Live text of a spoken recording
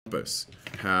compass,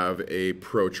 have a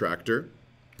protractor,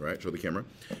 right? Show the camera.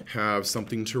 Have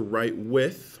something to write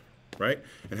with, right?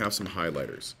 And have some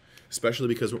highlighters. Especially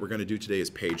because what we're going to do today is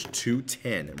page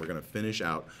 210, and we're going to finish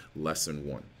out lesson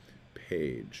 1.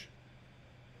 Page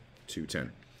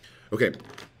 210. Okay,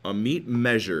 Amit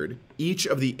measured each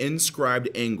of the inscribed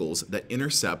angles that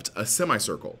intercept a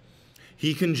semicircle.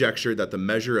 He conjectured that the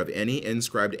measure of any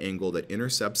inscribed angle that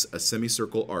intercepts a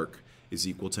semicircle arc is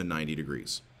equal to 90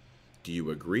 degrees. Do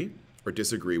you agree or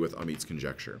disagree with Amit's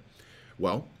conjecture?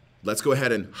 Well, let's go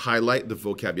ahead and highlight the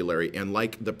vocabulary. And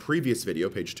like the previous video,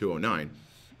 page 209,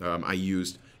 I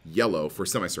used yellow for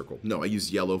semicircle. No, I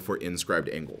used yellow for inscribed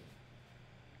angle.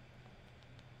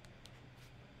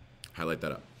 Highlight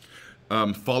that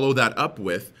up. Follow that up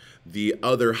with the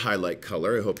other highlight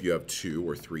color. I hope you have 2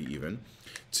 or 3 even,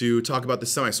 to talk about the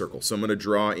semicircle. So I'm going to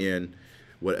draw in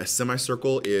what a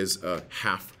semicircle is, a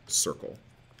half circle.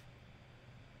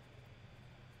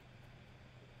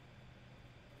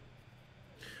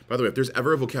 By the way, if there's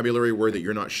ever a vocabulary word that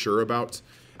you're not sure about,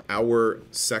 our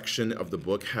section of the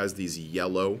book has these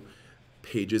yellow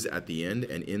pages at the end,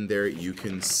 and in there you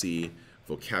can see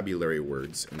vocabulary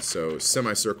words. And so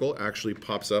semicircle actually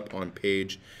pops up on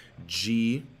page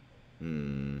G.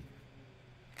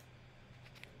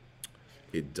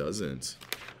 It doesn't.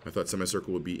 I thought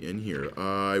semicircle would be in here.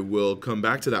 I will come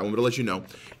back to that one, but I'll let you know.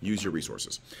 Use your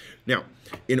resources. Now,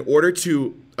 in order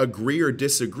to agree or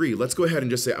disagree, let's go ahead and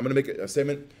just say, I'm going to make a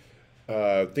statement.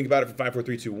 Think about it for 5, 4,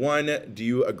 3, 2, 1. Do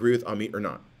you agree with Amit or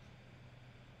not?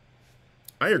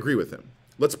 I agree with him.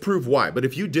 Let's prove why. But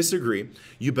if you disagree,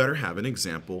 you better have an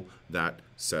example that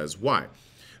says why.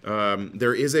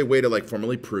 There is a way to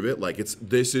formally prove it,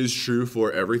 this is true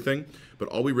for everything, but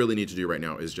all we really need to do right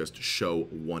now is just show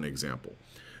one example.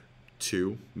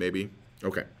 2, maybe?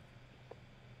 Okay.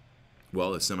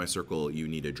 Well, a semicircle, you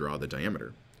need to draw the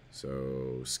diameter.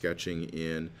 So sketching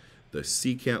in the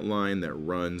secant line that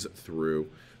runs through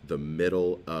the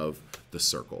middle of the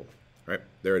circle. Right?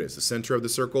 There it is, the center of the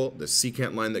circle, the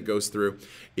secant line that goes through,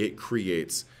 it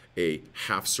creates a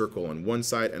half circle on one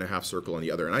side and a half circle on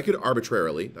the other. And I could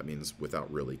arbitrarily, that means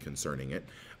without really concerning it,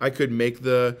 I could make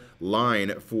the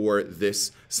line for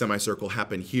this semicircle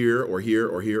happen here or here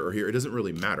or here or here. It doesn't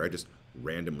really matter. I just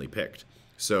randomly picked.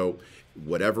 So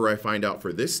whatever I find out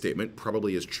for this statement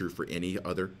probably is true for any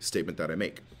other statement that I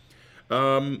make.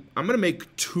 I'm going to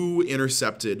make 2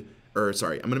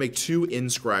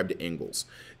 inscribed angles.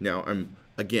 Now I'm,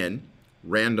 again,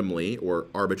 randomly or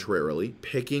arbitrarily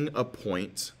picking a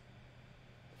point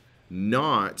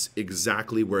not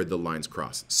exactly where the lines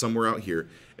cross, somewhere out here,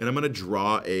 and I'm going to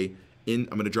draw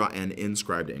an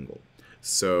inscribed angle.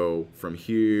 So from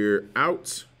here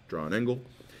out, draw an angle,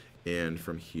 and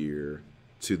from here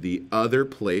to the other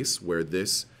place where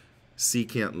this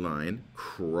secant line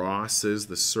crosses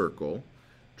the circle,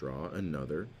 draw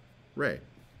another ray.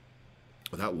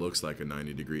 Well, that looks like a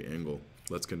 90-degree angle.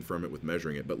 Let's confirm it with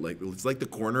measuring it, but it's like the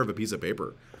corner of a piece of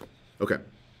paper. Okay.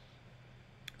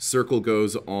 Circle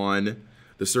goes on,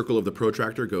 the circle of the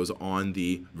protractor goes on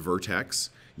the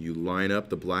vertex. You line up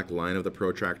the black line of the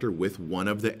protractor with one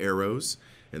of the arrows,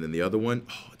 and then the other one,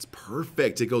 oh, it's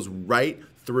perfect. It goes right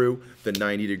through the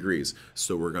 90 degrees.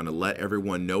 So we're going to let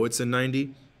everyone know it's a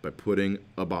 90 by putting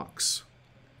a box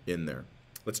in there.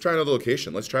 Let's try another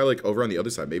location. Let's try over on the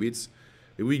other side. Maybe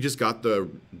we just got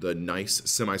the nice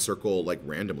semicircle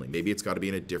randomly. Maybe it's got to be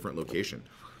in a different location.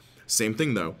 Same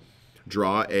thing though.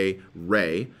 Draw a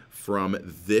ray from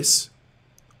this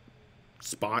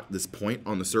spot, this point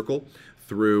on the circle,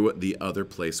 through the other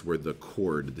place where the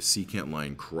chord, the secant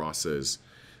line, crosses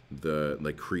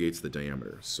creates the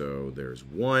diameter. So there's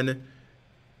one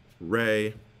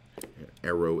ray,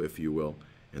 arrow if you will,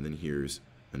 and then here's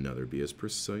another. Be as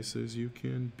precise as you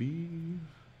can be.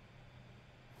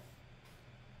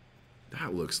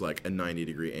 That looks like a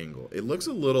 90-degree angle. It looks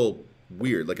a little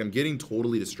weird. I'm getting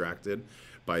totally distracted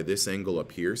by this angle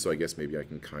up here, so I guess maybe I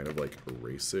can kind of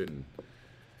erase it and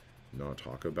not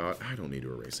talk about. I don't need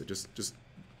to erase it. Just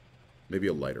maybe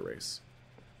a light erase.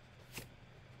 I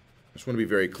just want to be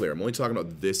very clear. I'm only talking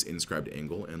about this inscribed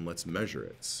angle, and let's measure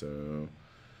it. So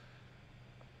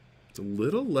it's a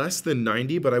little less than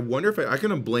 90, but I wonder if I'm going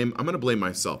to blame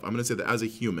myself. I'm going to say that as a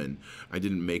human, I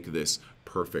didn't make this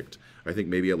perfect. I think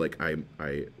maybe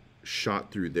I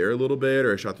shot through there a little bit,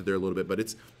 or I shot through there a little bit, but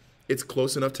it's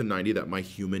close enough to 90 that my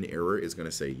human error is going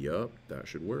to say, yup, that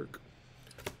should work.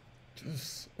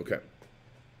 Okay.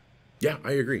 Yeah,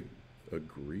 I agree.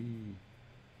 Agree.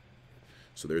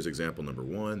 So there's example number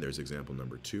 1. There's example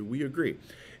number 2. We agree.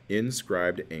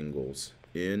 Inscribed angles.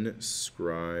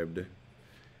 Inscribed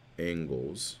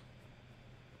angles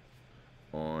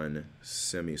on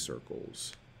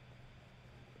semicircles.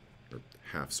 or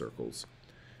half circles,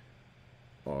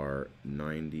 are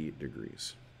 90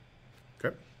 degrees.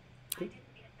 Okay? Cool.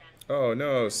 Oh,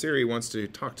 no, Siri wants to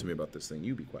talk to me about this thing.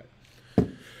 You be quiet.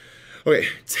 Okay,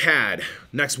 Tad.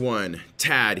 Next one.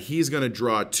 Tad, he's going to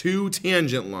draw 2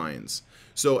 tangent lines.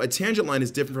 So a tangent line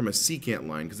is different from a secant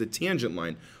line because a tangent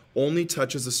line only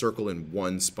touches the circle in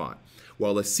one spot,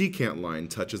 while a secant line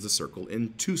touches the circle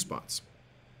in 2 spots.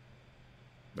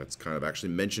 That's kind of actually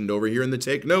mentioned over here in the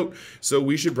take note, so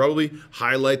we should probably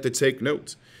highlight the take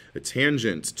note. A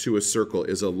tangent to a circle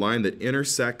is a line that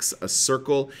intersects a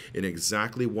circle in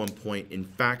exactly one point. In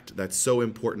fact, that's so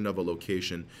important of a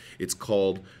location, it's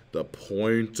called the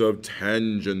point of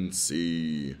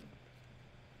tangency.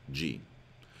 G.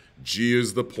 G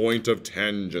is the point of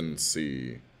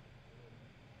tangency.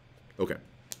 Okay.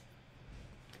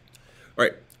 All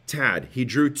right, Tad, he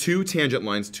drew 2 tangent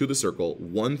lines to the circle,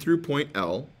 one through point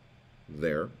L,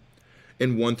 there,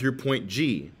 and one through point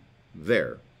G,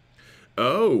 there.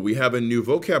 Oh, we have a new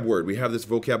vocab word. We have this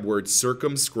vocab word,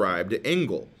 circumscribed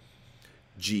angle,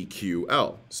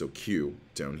 GQL. So Q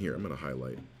down here. I'm going to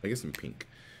highlight, I guess in pink.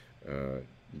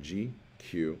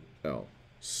 GQL,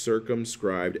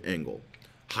 circumscribed angle.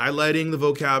 Highlighting the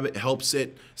vocab helps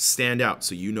it stand out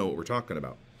so you know what we're talking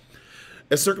about.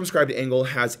 A circumscribed angle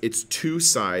has its 2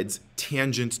 sides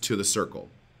tangent to the circle.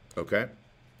 Okay?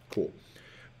 Cool.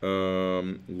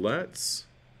 Let's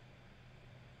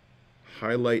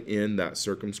highlight in that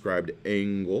circumscribed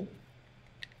angle.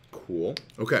 Cool.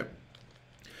 Okay.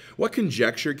 What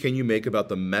conjecture can you make about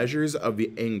the measures of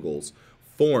the angles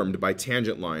formed by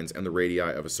tangent lines and the radii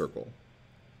of a circle?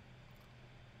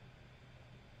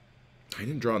 I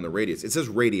didn't draw on the radius. It says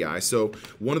radii, so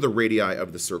one of the radii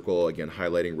of the circle, again,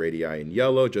 highlighting radii in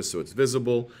yellow just so it's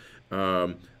visible.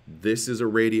 This is a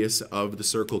radius of the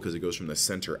circle because it goes from the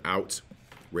center out.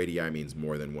 Radii means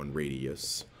more than one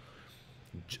radius.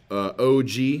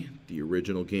 OG, the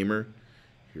original gamer.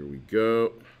 Here we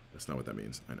go. That's not what that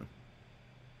means, I know.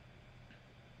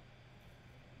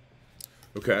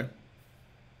 Okay.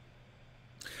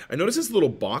 I notice this little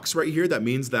box right here. That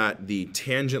means that the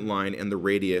tangent line and the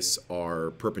radius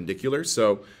are perpendicular.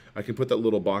 So I can put that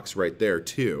little box right there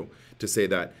too to say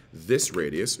that this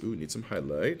radius, ooh, need some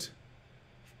highlight,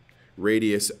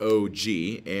 radius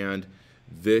OG and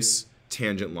this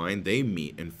tangent line, they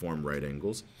meet and form right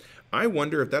angles. I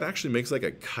wonder if that actually makes like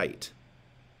a kite.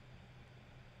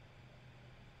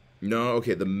 No,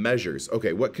 okay, the measures.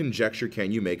 Okay, what conjecture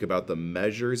can you make about the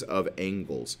measures of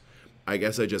angles? I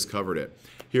guess I just covered it.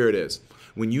 Here it is.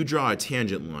 When you draw a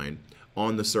tangent line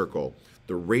on the circle,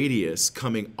 the radius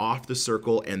coming off the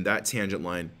circle and that tangent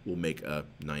line will make a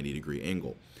 90-degree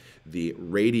angle. The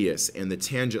radius and the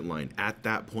tangent line at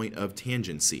that point of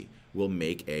tangency will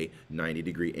make a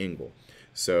 90-degree angle.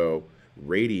 So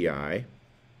radii,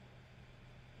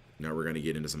 now we're going to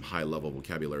get into some high-level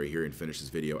vocabulary here and finish this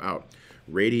video out.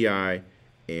 Radii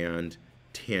and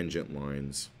tangent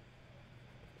lines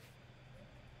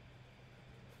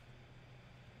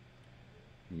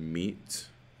meet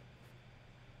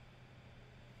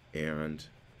and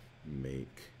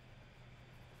make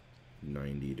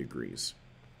 90 degrees.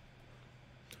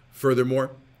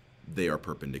 Furthermore, they are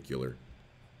perpendicular.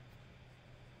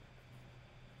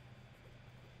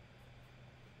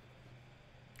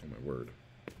 Oh my word.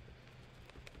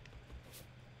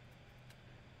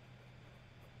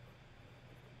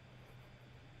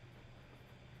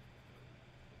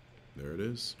 There it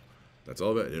is. That's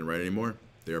all of it. I didn't write any more.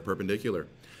 They are perpendicular.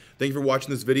 Thank you for watching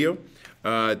this video.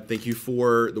 Thank you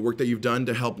for the work that you've done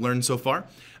to help learn so far.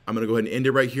 I'm going to go ahead and end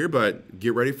it right here, but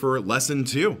get ready for lesson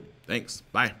 2. Thanks.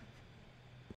 Bye.